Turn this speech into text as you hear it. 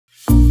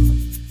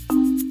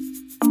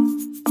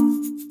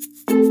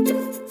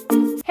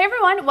Hey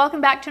everyone,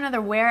 welcome back to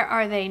another Where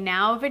Are They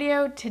Now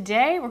video.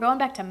 Today we're going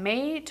back to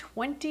May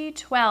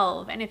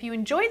 2012, and if you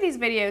enjoy these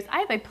videos, I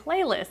have a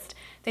playlist.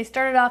 They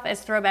started off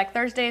as Throwback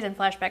Thursdays and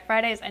Flashback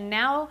Fridays, and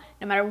now,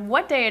 no matter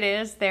what day it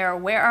is, they're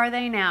Where Are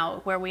They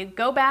Now, where we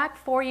go back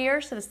 4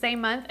 years to the same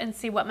month and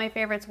see what my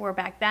favorites were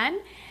back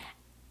then,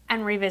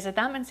 and revisit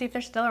them and see if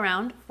they're still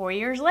around 4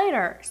 years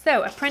later.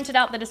 So I printed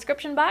out the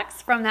description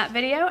box from that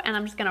video, and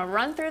I'm just gonna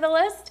run through the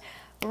list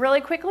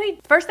really quickly.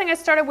 First thing I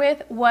started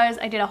with was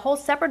I did a whole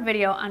separate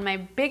video on my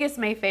biggest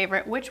May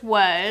favorite, which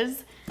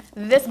was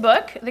this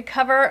book. The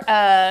cover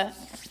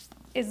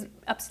is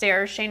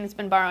upstairs. Shane has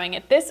been borrowing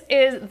it. This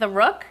is The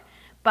Rook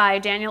by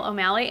Daniel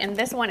O'Malley, and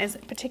this one is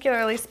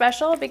particularly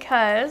special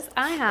because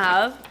I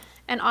have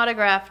an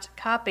autographed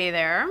copy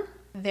there.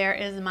 There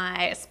is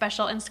my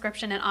special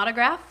inscription and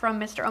autograph from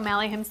Mr.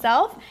 O'Malley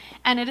himself,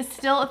 and it is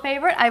still a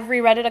favorite. I've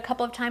reread it a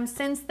couple of times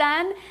since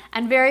then,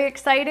 and very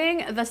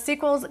exciting. The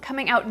sequel's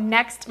coming out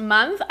next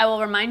month. I will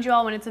remind you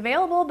all when it's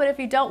available, but if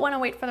you don't want to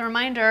wait for the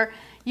reminder,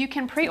 you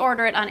can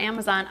pre-order it on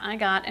Amazon. I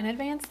got an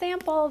advanced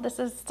sample. This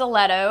is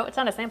Stiletto. It's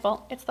not a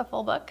sample, it's the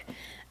full book.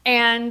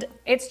 And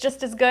it's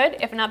just as good,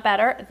 if not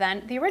better,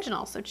 than the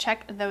original. So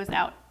check those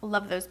out.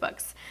 Love those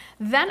books.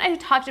 Then I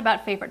talked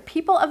about favorite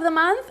people of the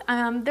month.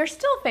 They're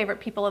still favorite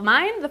people of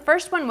mine. The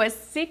first one was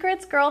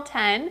Secrets Girl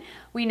 10.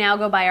 We now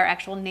go by our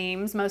actual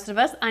names, most of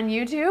us, on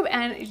YouTube.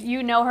 And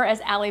you know her as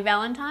Allie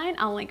Valentine.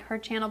 I'll link her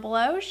channel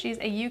below. She's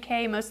a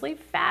UK, mostly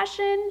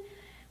fashion,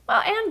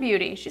 well, and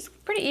beauty. She's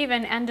pretty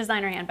even, and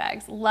designer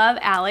handbags. Love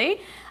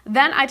Allie.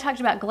 Then I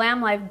talked about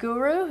Glam Life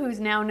Guru, who's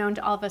now known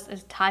to all of us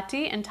as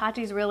Tati, and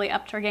Tati's really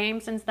upped her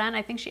game since then.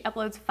 I think she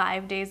uploads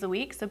 5 days a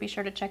week, so be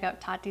sure to check out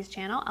Tati's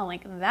channel. I'll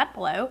link that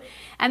below.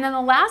 And then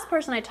the last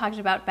person I talked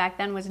about back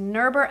then was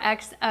Nurber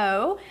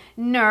XO.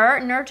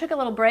 Nur took a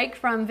little break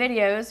from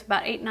videos,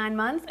 about 8-9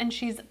 months, and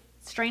she's,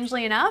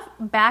 strangely enough,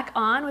 back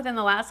on within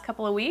the last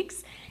couple of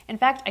weeks. In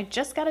fact, I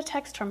just got a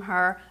text from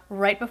her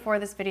right before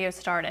this video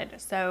started,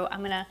 so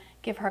I'm gonna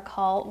give her a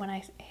call when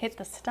I hit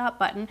the stop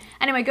button.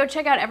 Anyway, go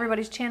check out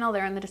everybody's channel.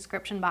 They're in the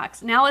description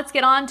box. Now let's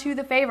get on to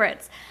the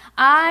favorites.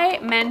 I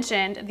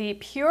mentioned the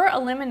Pure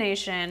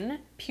Elimination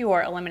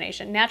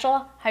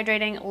Natural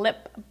Hydrating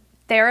Lip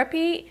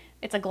Therapy.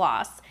 It's a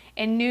gloss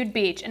in Nude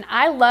Beach, and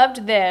I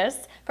loved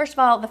this. First of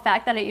all, the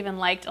fact that I even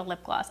liked a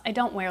lip gloss. I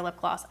don't wear lip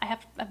gloss. I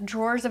have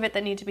drawers of it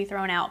that need to be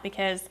thrown out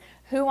because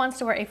who wants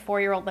to wear a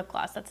 4-year-old lip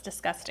gloss? That's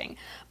disgusting.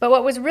 But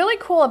what was really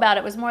cool about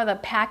it was more the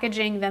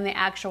packaging than the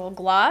actual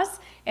gloss.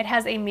 It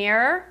has a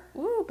mirror.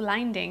 Ooh,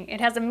 blinding.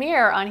 It has a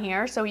mirror on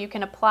here so you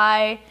can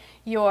apply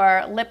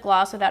your lip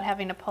gloss without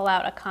having to pull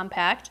out a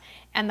compact.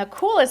 And the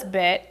coolest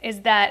bit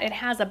is that it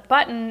has a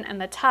button on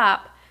the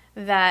top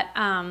that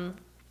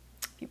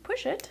if you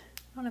push it,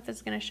 I don't know if this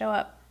is going to show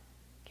up.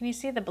 Can you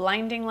see the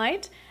blinding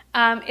light?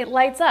 It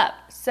lights up,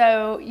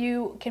 so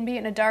you can be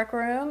in a dark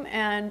room,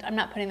 and I'm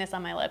not putting this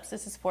on my lips.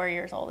 This is 4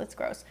 years old. It's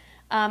gross.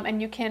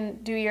 And you can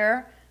do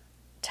your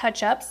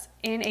touch-ups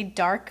in a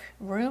dark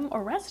room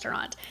or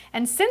restaurant.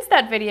 And since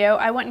that video,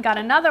 I went and got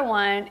another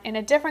one in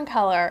a different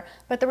color.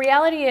 But the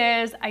reality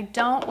is I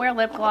don't wear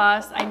lip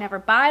gloss. I never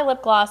buy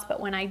lip gloss, but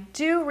when I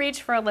do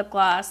reach for a lip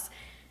gloss,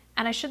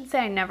 and I shouldn't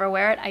say I never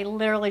wear it. I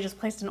literally just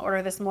placed an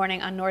order this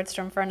morning on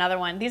Nordstrom for another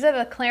one. These are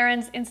the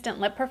Clarins Instant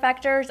Lip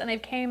Perfectors, and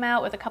they've came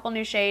out with a couple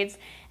new shades,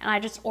 and I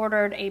just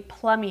ordered a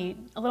plummy,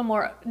 a little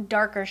more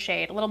darker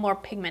shade, a little more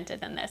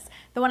pigmented than this.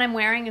 The one I'm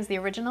wearing is the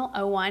original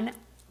 01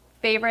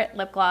 favorite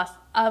lip gloss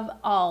of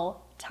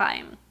all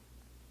time.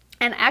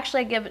 And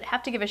actually I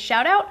have to give a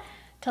shout out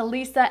to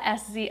Lisa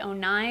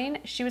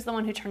SZ09. She was the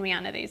one who turned me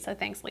on to these, so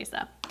thanks,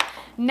 Lisa.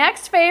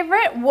 Next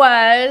favorite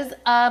was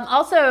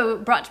also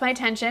brought to my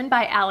attention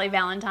by Allie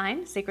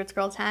Valentine, Secrets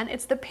Girl 10.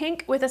 It's the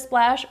Pink with a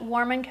Splash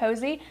Warm and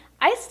Cozy.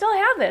 I still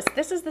have this.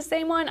 This is the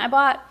same one I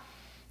bought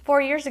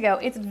 4 years ago.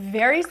 It's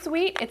very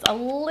sweet. It's a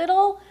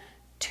little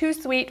too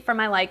sweet for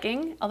my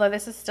liking, although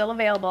this is still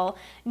available.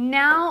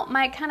 Now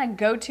my kind of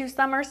go-to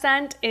summer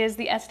scent is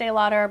the Estee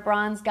Lauder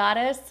Bronze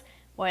Goddess.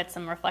 Boy, it's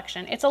some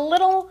reflection. It's a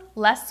little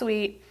less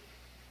sweet,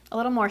 a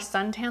little more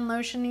suntan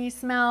lotion-y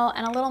smell,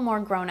 and a little more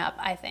grown-up,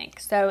 I think.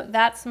 So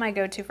that's my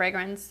go-to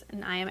fragrance,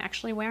 and I am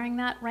actually wearing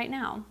that right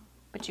now,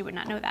 but you would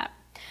not know that.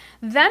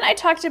 Then I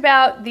talked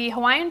about the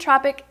Hawaiian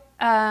Tropic,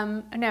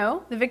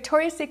 the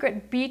Victoria's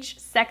Secret Beach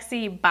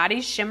Sexy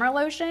Body Shimmer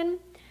Lotion.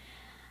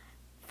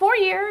 4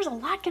 years, a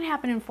lot can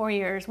happen in 4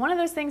 years. One of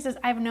those things is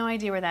I have no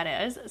idea where that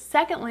is.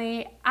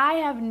 Secondly, I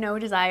have no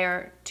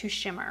desire to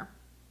shimmer.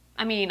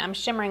 I mean, I'm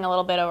shimmering a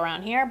little bit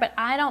around here, but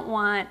I don't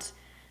want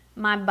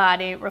my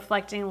body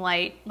reflecting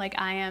light like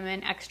I am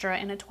an extra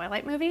in a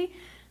Twilight movie.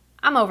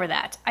 I'm over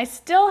that. I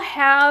still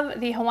have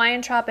the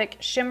Hawaiian Tropic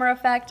Shimmer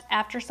Effect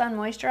After Sun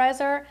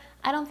Moisturizer.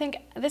 I don't think,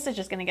 this is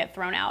just gonna get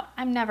thrown out.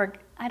 I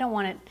don't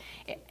want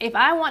it. If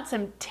I want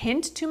some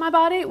tint to my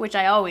body, which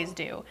I always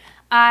do,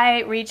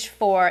 I reach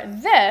for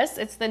this.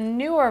 It's the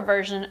newer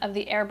version of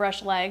the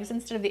airbrush legs.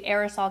 Instead of the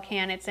aerosol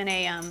can, it's in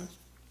a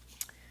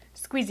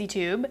squeezy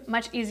tube,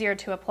 much easier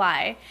to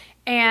apply.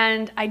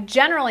 And I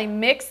generally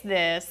mix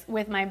this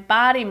with my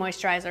body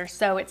moisturizer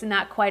so it's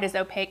not quite as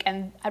opaque,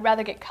 and I'd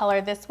rather get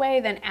color this way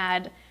than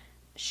add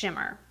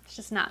shimmer. It's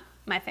just not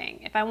my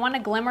thing. If I want to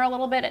glimmer a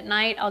little bit at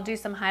night, I'll do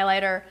some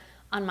highlighter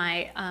on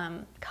my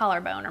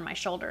collarbone or my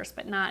shoulders,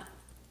 but no.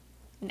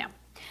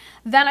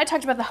 Then I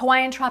talked about the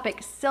Hawaiian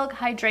Tropic Silk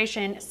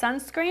Hydration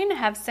Sunscreen,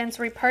 have since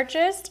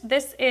repurchased.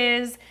 This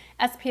is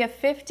SPF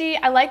 50.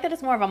 I like that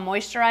it's more of a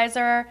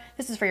moisturizer.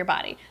 This is for your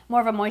body.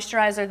 More of a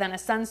moisturizer than a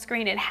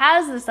sunscreen. It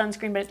has the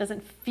sunscreen, but it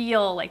doesn't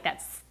feel like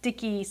that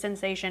sticky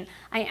sensation.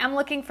 I am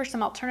looking for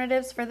some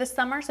alternatives for this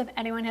summer, so if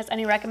anyone has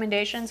any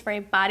recommendations for a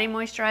body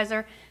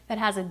moisturizer that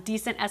has a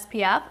decent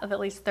SPF of at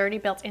least 30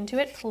 built into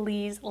it,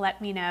 please let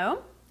me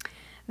know.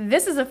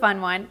 This is a fun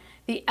one.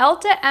 The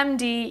Elta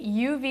MD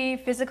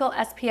UV Physical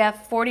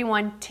SPF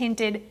 41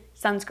 Tinted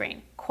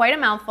Sunscreen. Quite a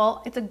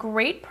mouthful. It's a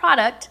great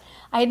product.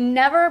 I had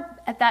never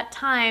at that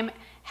time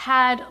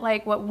had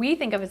like what we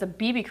think of as a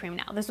BB cream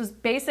now. This was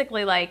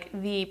basically like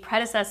the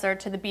predecessor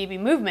to the BB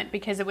movement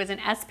because it was an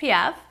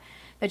SPF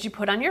that you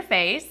put on your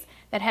face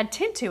that had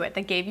tint to it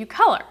that gave you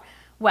color.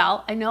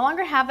 Well, I no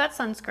longer have that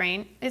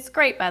sunscreen. It's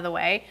great, by the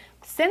way.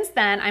 Since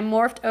then, I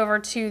morphed over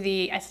to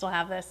the, I still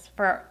have this,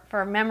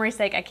 for memory's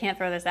sake, I can't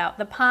throw this out,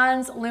 the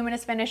Pond's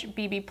Luminous Finish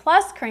BB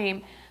Plus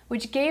Cream,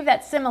 which gave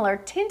that similar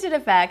tinted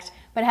effect,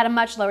 but had a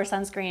much lower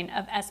sunscreen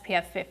of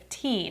SPF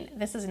 15.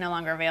 This is no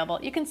longer available.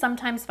 You can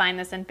sometimes find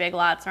this in Big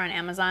Lots or on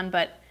Amazon,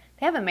 but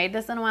they haven't made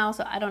this in a while,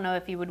 so I don't know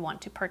if you would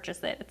want to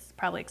purchase it. It's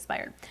probably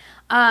expired.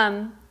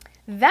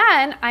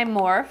 Then I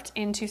morphed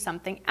into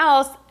something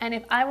else, and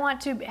if I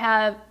want to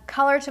have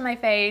color to my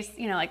face,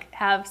 you know, like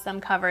have some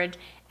coverage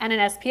and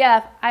an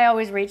SPF, I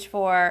always reach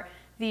for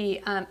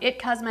the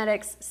IT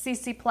Cosmetics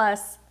CC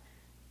Plus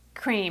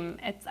cream.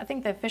 I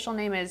think the official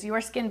name is Your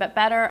Skin But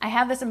Better. I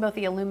have this in both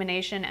the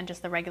illumination and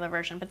just the regular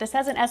version, but this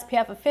has an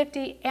SPF of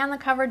 50 and the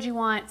coverage you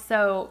want,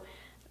 so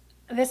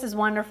this is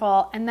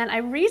wonderful. And then I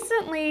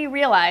recently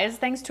realized,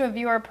 thanks to a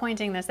viewer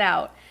pointing this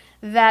out,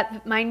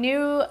 that my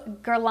new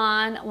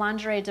Guerlain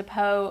Lingerie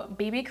Depot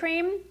BB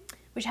cream,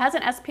 which has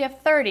an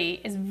SPF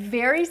 30, is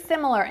very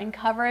similar in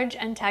coverage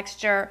and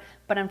texture,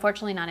 but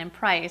unfortunately not in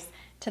price,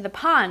 to the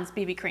Pond's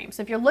BB cream.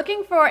 So if you're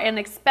looking for an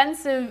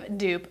expensive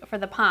dupe for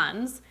the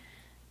Pond's,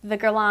 the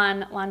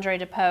Guerlain Lingerie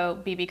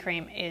Depot BB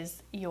cream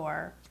is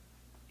your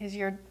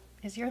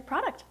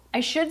product.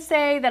 I should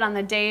say that on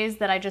the days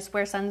that I just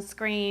wear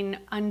sunscreen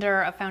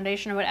under a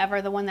foundation or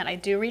whatever, the one that I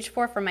do reach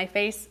for my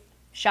face,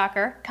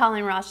 shocker,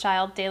 Colleen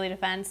Rothschild Daily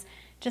Defense,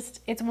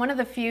 it's one of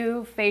the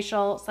few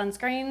facial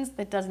sunscreens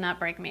that does not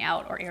break me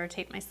out or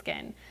irritate my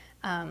skin.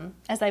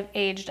 As I've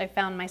aged, I've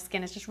found my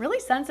skin is just really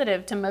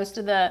sensitive to most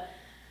of the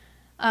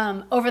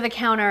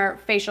over-the-counter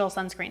facial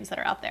sunscreens that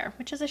are out there,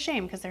 which is a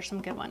shame because there's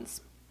some good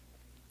ones.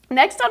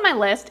 Next on my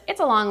list,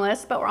 it's a long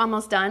list, but we're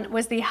almost done,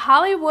 was the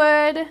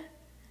Hollywood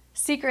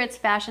Secrets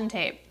Fashion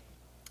Tape.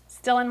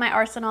 Still in my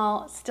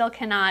arsenal, still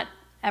cannot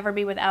ever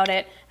be without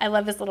it. I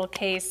love this little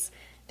case.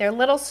 They're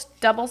little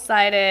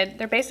double-sided,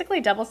 they're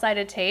basically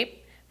double-sided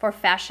tape for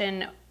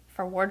fashion,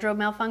 for wardrobe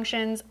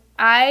malfunctions.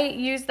 I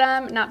use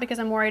them not because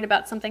I'm worried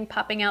about something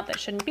popping out that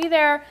shouldn't be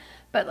there,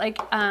 but like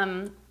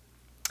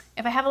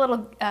if I have a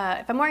little,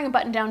 if I'm wearing a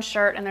button-down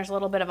shirt and there's a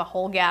little bit of a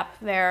hole gap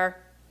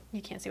there,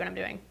 you can't see what I'm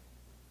doing.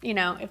 You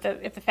know, if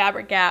the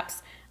fabric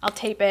gaps, I'll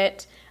tape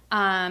it.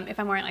 If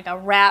I'm wearing like a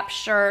wrap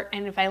shirt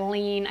and if I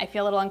lean, I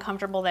feel a little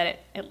uncomfortable that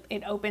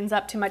it opens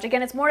up too much.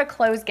 Again, it's more to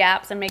close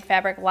gaps and make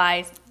fabric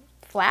lie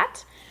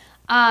flat.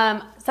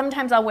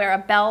 Sometimes I'll wear a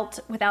belt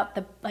without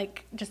the,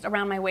 like, just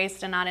around my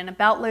waist and not in a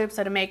belt loop.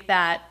 So to make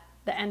that,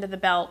 the end of the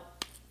belt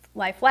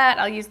lie flat,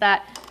 I'll use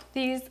that.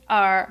 These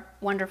are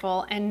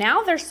wonderful. And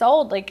now they're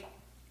sold like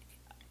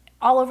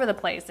all over the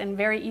place and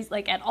very easy,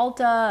 like at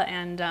Ulta,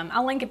 and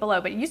I'll link it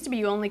below, but it used to be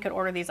you only could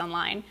order these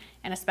online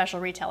and a special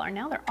retailer.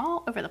 Now they're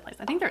all over the place.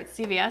 I think they're at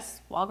CVS,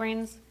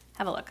 Walgreens.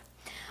 Have a look.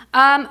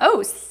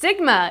 Oh,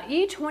 Sigma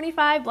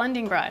E25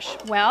 blending brush.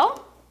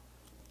 Well,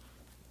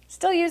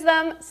 still use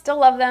them, still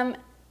love them,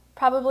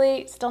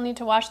 probably still need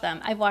to wash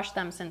them. I've washed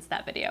them since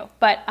that video,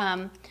 but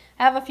I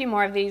have a few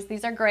more of these.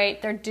 These are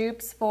great. They're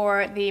dupes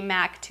for the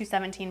MAC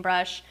 217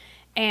 brush,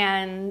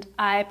 and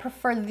I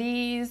prefer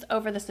these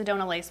over the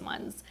Sedona Lace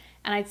ones.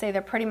 And I'd say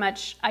they're pretty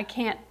much, I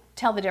can't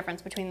tell the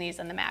difference between these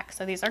and the MAC,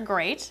 so these are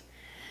great.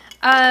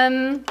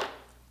 A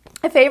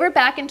favorite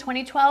back in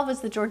 2012 is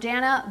the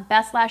Jordana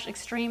Best Lash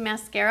Extreme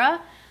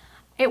Mascara.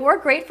 It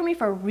worked great for me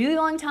for a really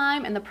long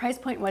time, and the price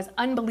point was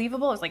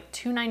unbelievable. It was like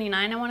 $2.99,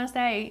 I want to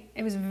say.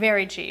 It was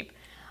very cheap.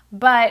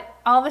 But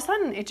all of a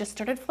sudden, it just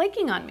started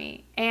flaking on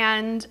me.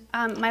 And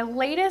my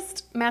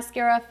latest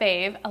mascara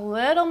fave, a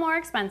little more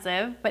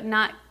expensive, but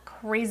not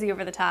crazy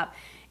over the top.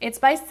 It's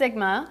by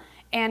Sigma.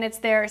 and it's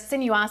their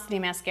Sinuosity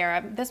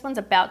mascara. This one's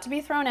about to be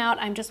thrown out.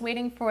 I'm just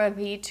waiting for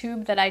the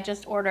tube that I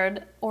just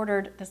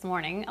ordered this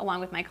morning, along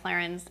with my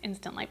Clarins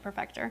Instant Light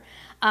Perfector,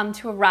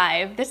 to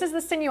arrive. This is the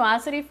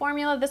Sinuosity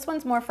formula. This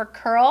one's more for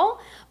curl,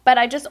 but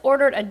I just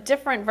ordered a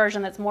different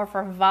version that's more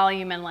for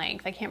volume and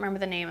length. I can't remember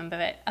the name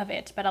of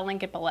it, but I'll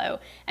link it below.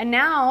 And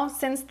now,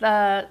 since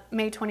the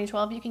May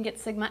 2012, you can get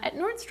Sigma at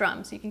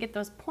Nordstrom, so you can get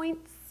those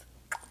points.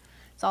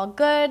 It's all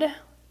good.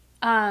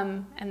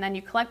 And then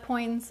you collect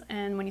points,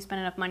 and when you spend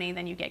enough money,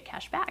 then you get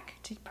cash back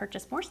to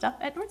purchase more stuff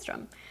at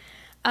Nordstrom.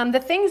 The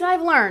things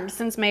I've learned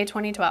since May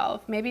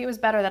 2012, maybe it was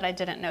better that I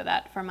didn't know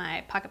that for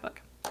my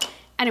pocketbook.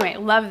 Anyway,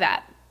 love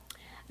that.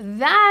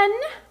 Then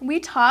we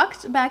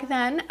talked back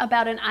then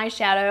about an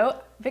eyeshadow.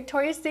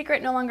 Victoria's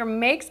Secret no longer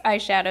makes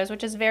eyeshadows,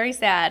 which is very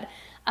sad.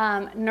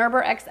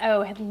 Nerber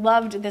XO had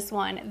loved this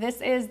one.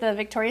 This is the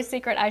Victoria's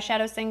Secret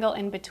eyeshadow single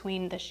in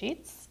Between the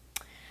Sheets.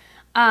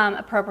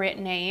 Appropriate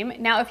name.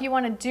 Now, if you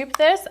want to dupe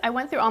this, I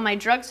went through all my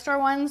drugstore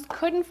ones,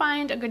 couldn't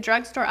find a good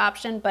drugstore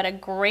option, but a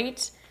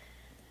great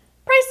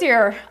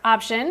pricier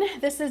option.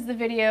 This is the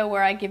video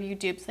where I give you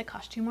dupes that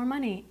cost you more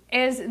money,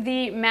 is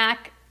the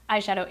MAC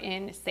eyeshadow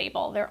in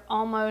Sable. They're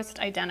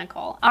almost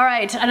identical. All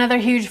right, another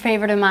huge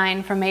favorite of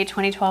mine from May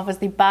 2012 was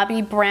the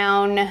Bobbi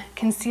Brown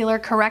Concealer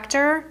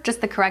Corrector,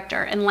 just the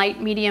corrector, in light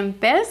medium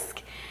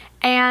bisque.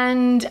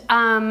 And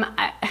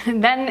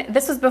then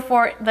this was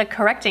before the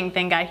correcting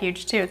thing got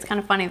huge too. It's kind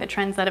of funny the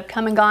trends that have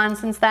come and gone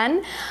since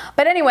then.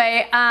 But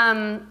anyway,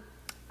 I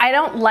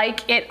don't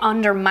like it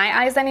under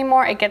my eyes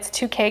anymore. It gets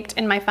too caked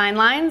in my fine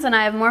lines, and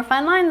I have more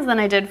fine lines than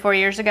I did 4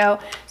 years ago.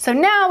 So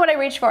now what I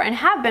reach for, and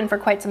have been for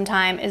quite some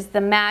time, is the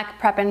MAC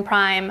Prep and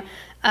Prime.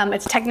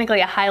 It's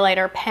technically a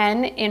highlighter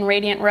pen in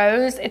Radiant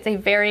Rose. It's a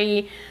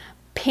very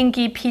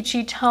pinky,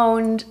 peachy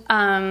toned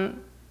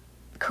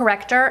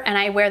corrector, and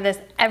I wear this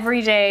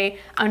every day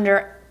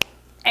under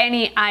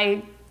any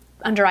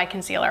under eye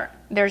concealer.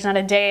 There's not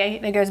a day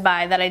that goes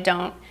by that I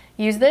don't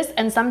use this,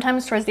 and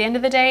sometimes towards the end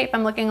of the day, if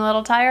I'm looking a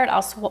little tired,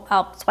 I'll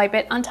swipe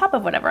it on top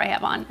of whatever I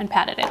have on and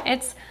pat it in.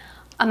 It's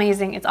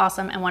amazing, it's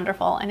awesome and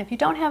wonderful, and if you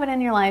don't have it in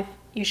your life,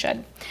 you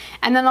should.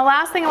 And then the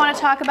last thing I want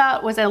to talk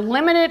about was a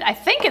limited, I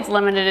think it's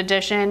limited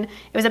edition.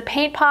 It was a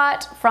paint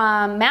pot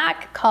from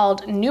MAC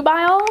called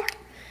Nubile.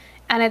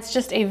 And it's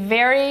just a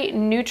very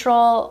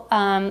neutral,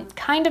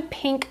 kind of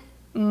pink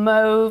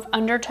mauve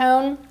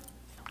undertone.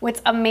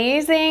 What's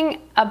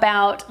amazing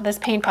about this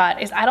paint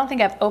pot is I don't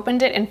think I've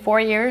opened it in 4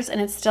 years, and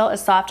it's still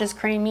as soft and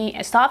creamy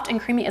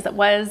as it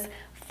was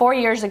 4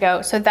 years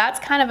ago. So that's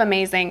kind of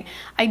amazing.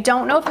 I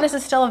don't know if this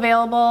is still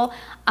available.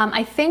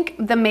 I think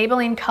the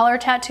Maybelline Color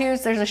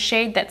Tattoos, there's a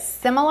shade that's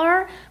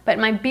similar, but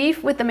my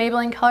beef with the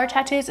Maybelline Color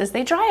Tattoos is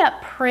they dry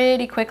up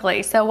pretty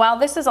quickly. So while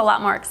this is a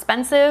lot more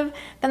expensive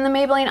than the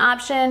Maybelline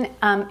option,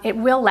 it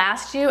will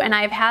last you. And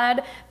I've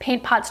had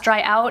paint pots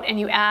dry out, and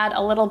you add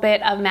a little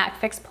bit of MAC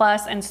Fix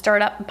Plus and stir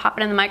it up and pop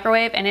it in the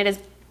microwave, and it is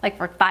like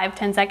for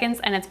 5-10 seconds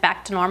and it's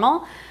back to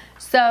normal.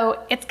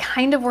 So it's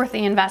kind of worth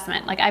the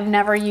investment. Like I've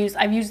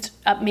used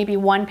maybe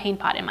one paint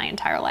pot in my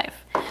entire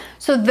life.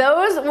 So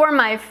those were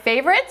my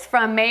favorites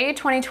from May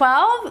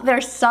 2012.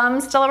 There's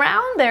some still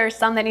around, there's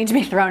some that need to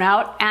be thrown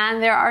out,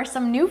 and there are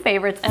some new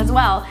favorites as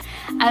well.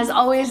 As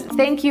always,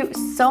 thank you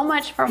so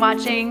much for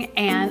watching,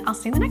 and I'll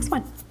see you in the next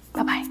one.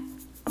 Bye-bye.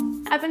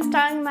 I've been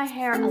styling my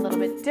hair a little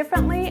bit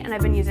differently, and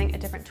I've been using a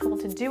different tool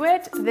to do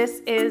it. This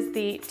is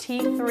the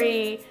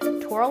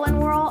T3 Twirl and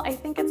Whirl, I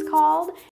think it's called.